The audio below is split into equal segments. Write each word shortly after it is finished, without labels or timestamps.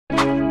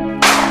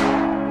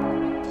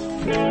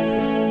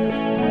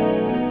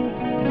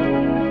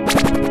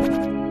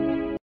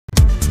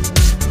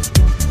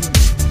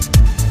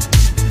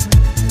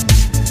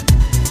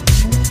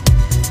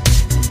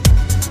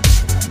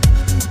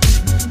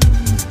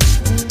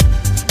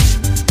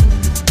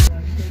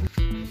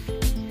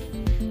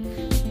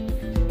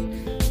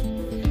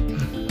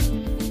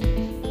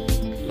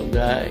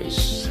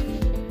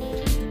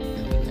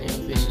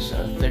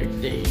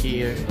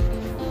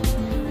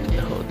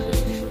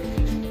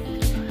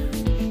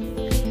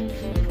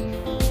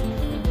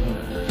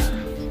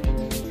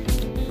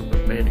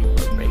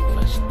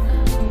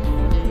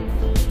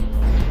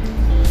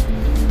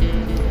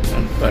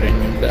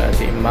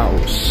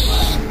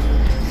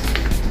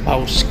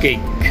cake,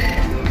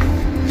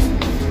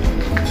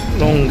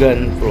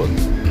 longan fruit.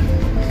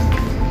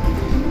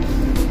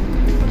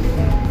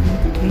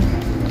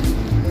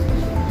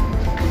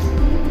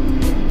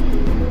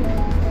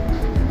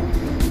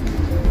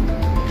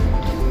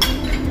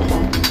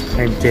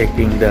 I'm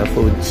checking the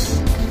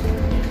foods.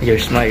 You're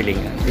smiling.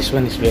 This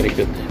one is very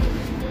good.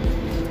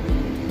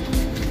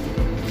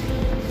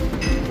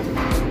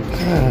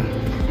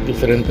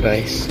 Different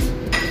rice.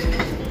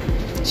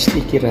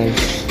 Sticky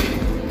rice.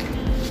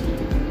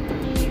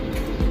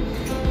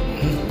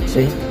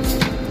 See?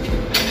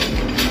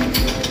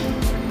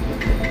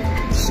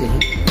 See?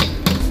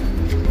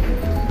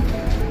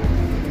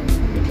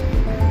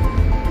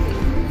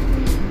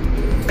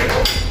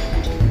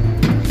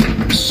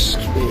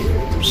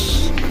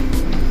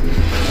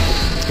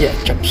 Yeah,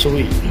 chop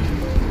suey.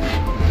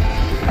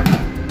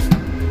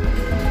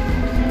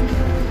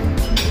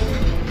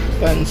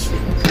 Fancy.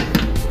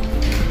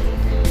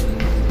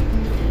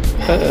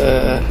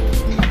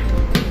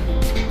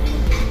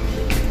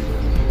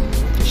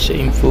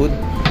 Same food.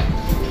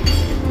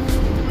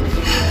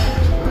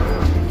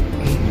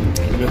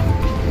 Here we go.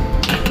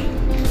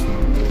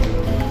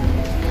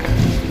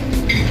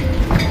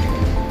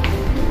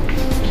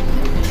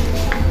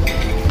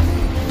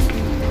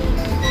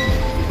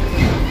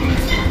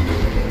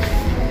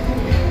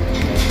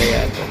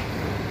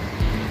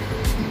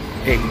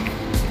 Egg.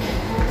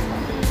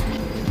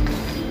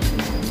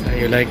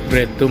 You like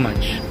bread too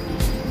much?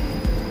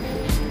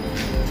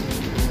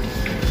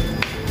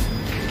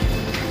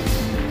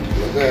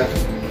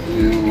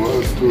 You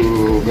want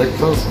to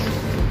breakfast?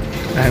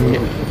 I'm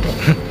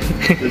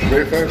It's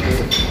breakfast?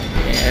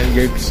 Yeah, I'm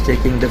just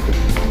checking the food.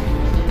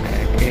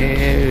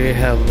 Okay, we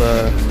have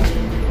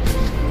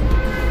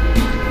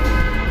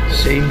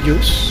same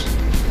juice.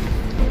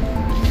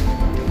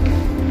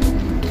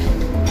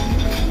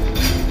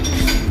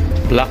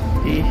 Black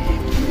tea,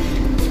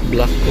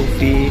 black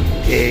coffee,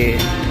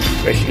 and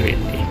fresh green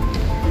tea.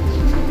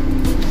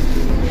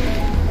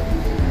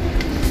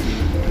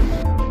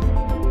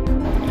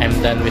 I'm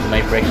done with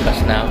my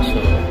breakfast now, so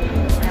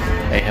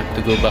I have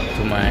to go back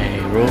to my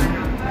room,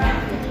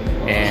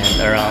 and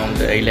around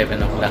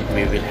 11 o'clock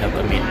we will have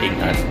a meeting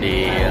at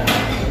the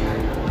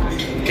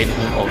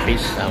Pinhong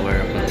office.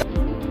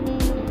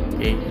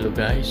 Okay, hello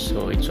guys,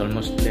 so it's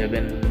almost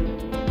 11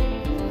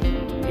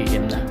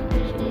 p.m. na,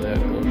 so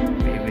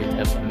we will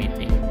have a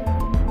meeting.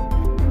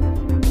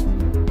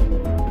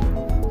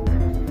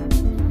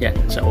 Yan,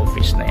 sa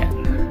office na yan.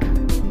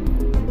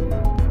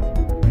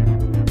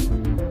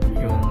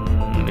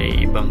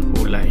 Ibang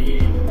kulay,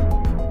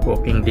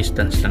 walking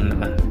distance lang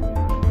naman,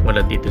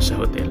 wala dito sa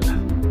hotel.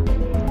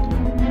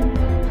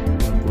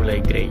 Yung kulay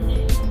gray,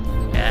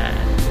 yan,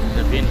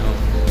 the Pinhong.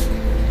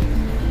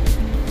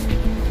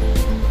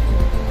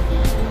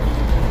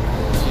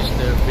 This is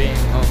the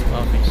Pinhong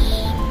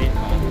office.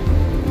 Pinhong.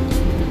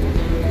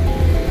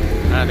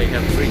 They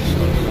have drinks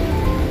also.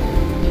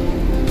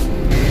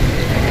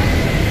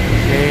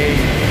 Okay,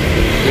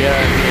 we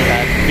are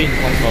at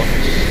Pinhong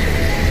office.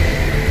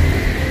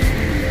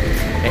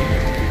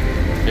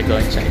 We go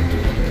inside.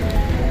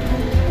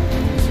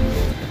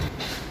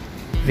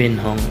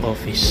 Pinhong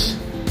office.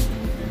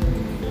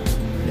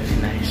 Very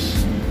nice.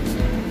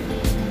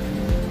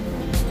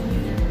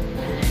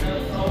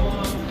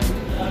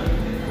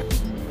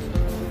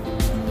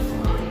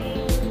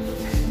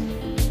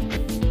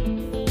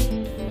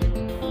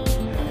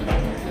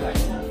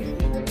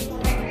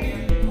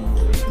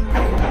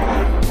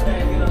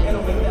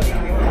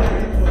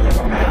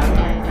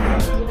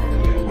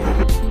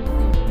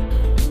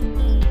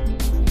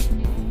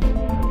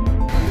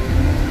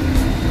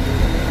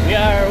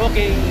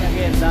 Walking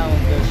again down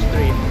the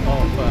street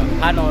of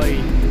Hanoi.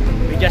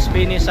 We just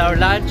finished our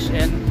lunch,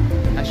 and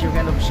as you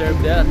can observe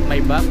there at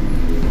my back,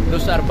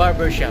 those are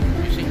barber shop,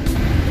 you see.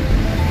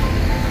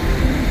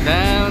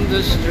 Down the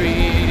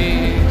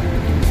street,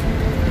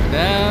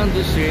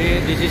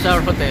 this is our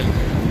hotel,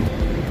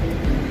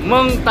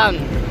 Mongtan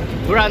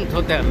Grand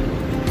Hotel.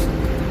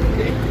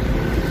 Okay.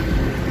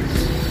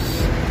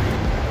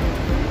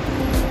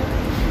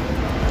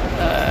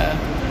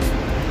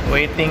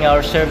 Waiting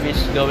our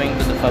service going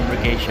to the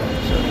fabrication,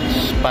 so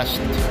it's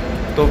past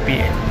 2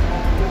 p.m.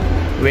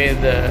 with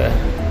the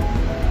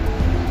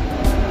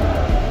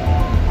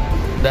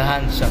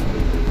handsome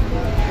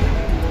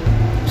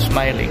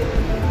smiling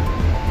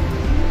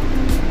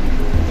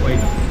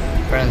wait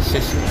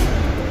Francisco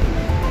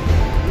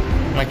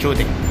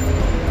Machuti.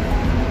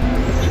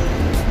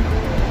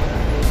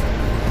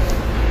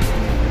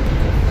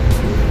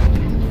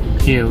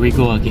 Here we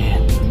go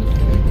again.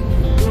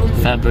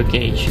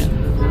 Fabrication.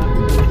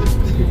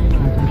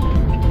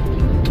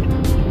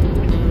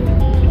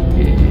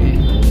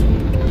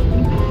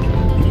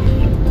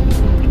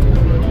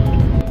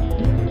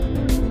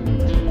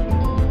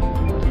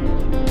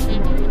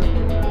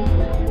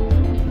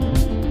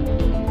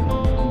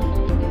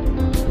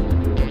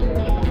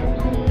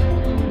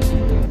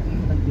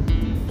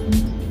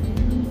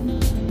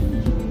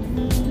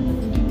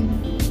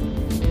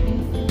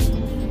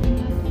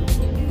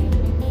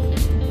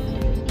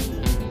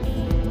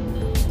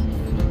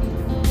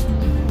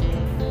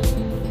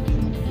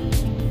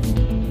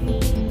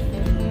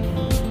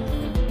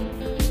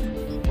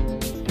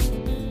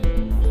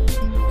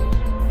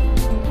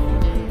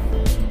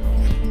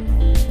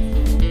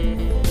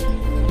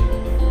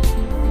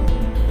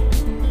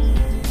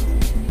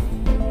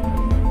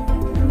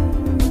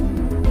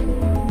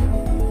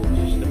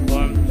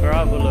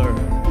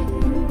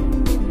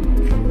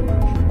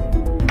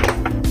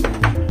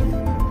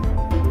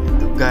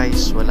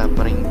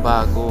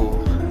 bago.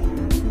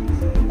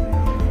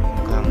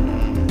 Mukhang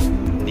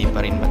hindi pa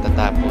rin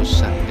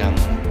matatapos hanggang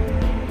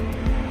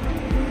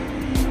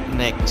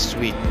next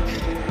week.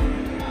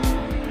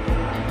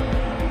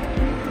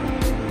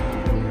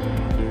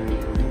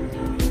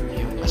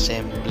 Yung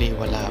assembly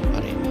wala pa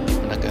rin, hindi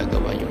pa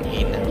nagagawa yung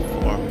inner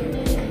form.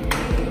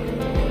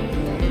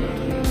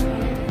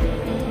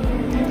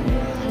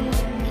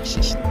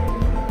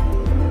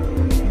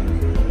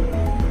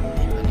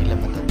 Hindi pa nila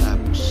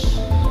matatapos.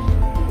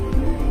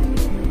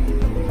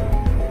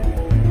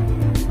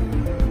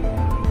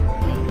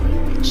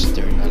 Yung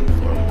external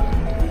form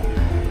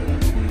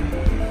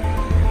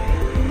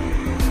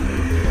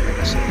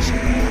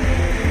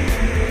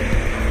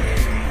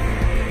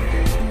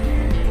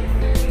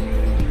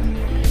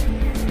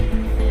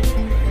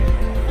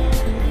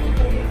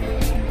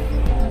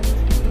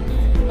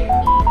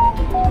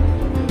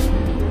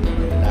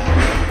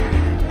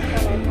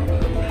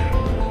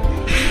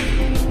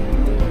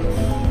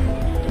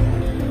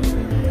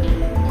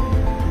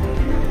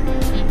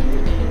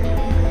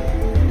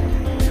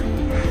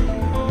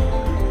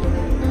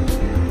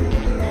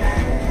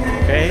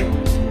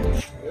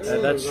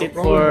that's it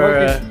for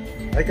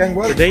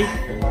today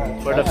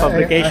for the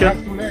fabrication.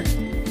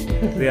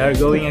 We are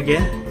going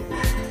again.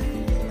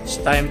 It's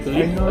time to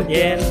leave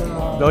again.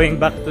 Going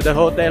back to the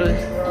hotel.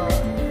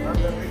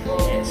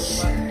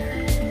 Yes.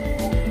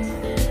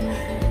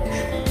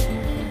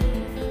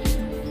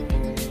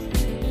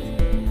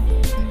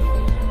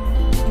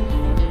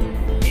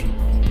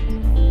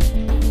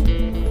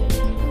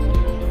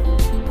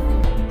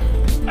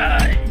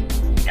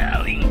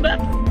 Going back.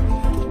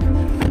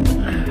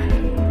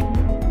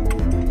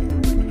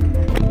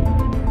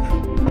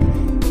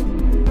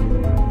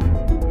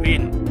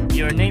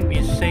 Your name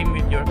is same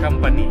with your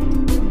company.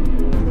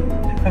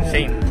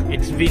 Same.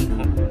 It's Vin.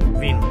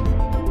 Vin.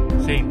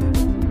 Same.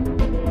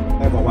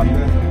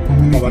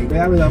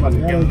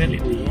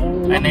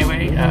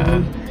 Anyway,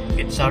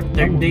 it's our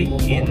third day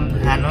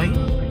in Hanoi,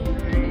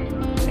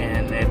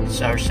 and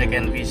it's our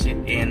second visit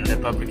in the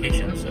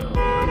Fabrication. So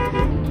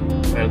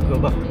we'll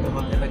go back to the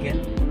hotel again.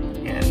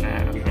 And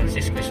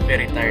Francisco is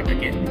very tired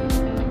again.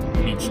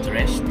 He needs to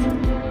rest.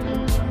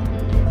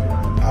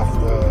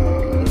 After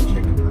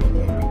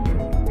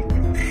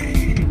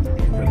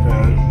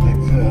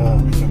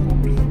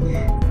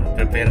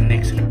prepare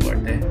next report.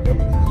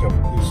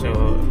 So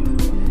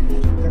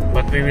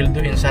what we will do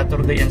in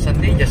Saturday and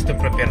Sunday just to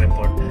prepare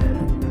report. I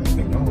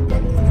don't know,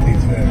 but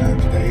this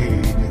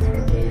today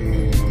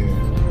they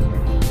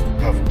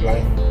have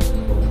plan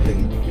for the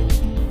weekend.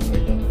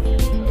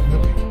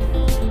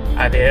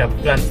 They have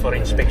planned for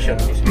inspection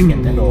this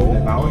weekend. No.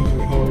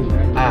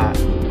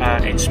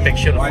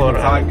 Inspection for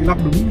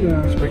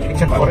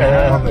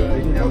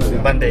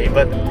Monday,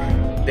 but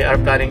they are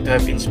planning to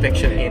have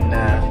inspection in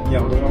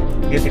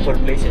beautiful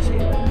places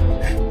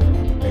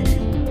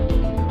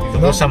to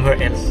go somewhere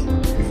else.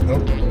 If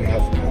not, we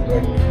have to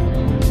work.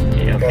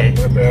 Yeah, We okay. can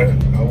prepare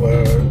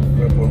our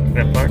report.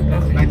 Report?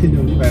 Okay.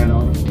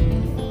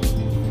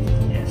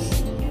 Yes.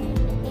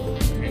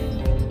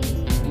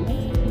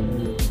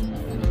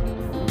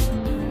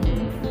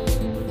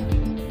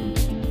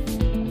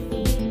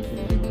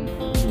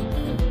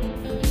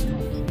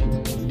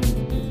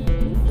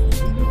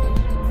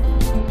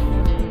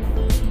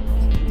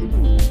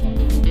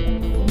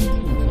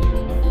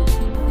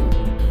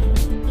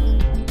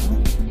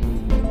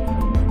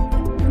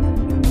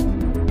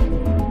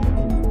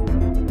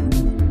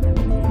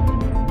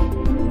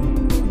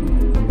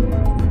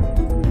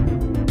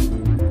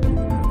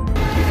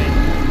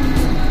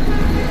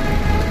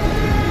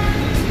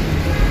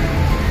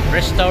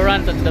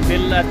 Restaurant at the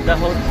bill at the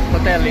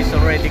hotel is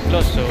already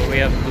closed, so we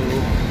have to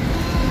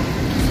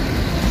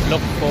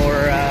look for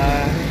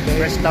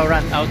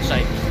restaurant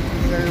outside.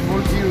 There are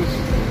more views.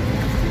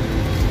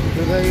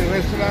 Today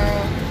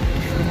restaurant,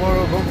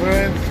 tomorrow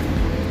conference.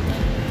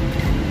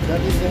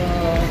 That is the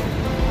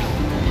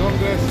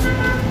longest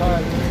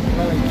time.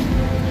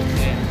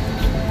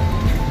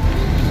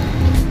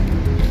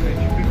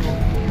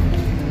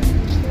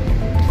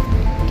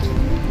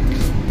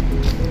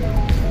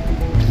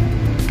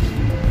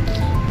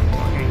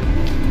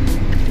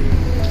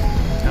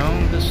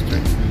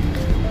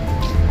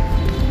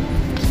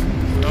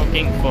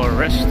 Looking for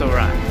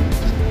restaurant.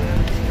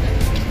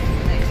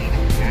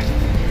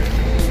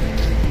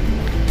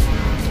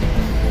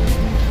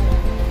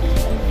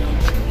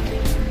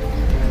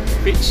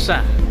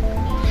 Pizza.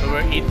 So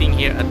we're eating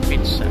here at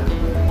Pizza.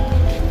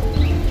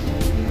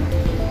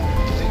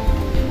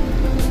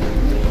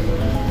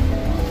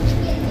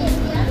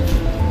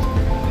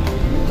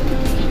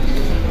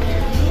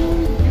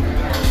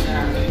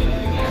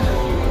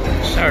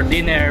 It's our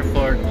dinner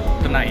for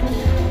tonight.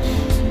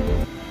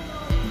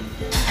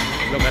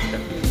 Look at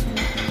that.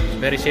 It's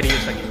very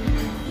serious again.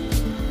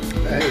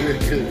 I will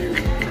kill you.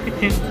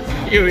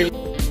 You will.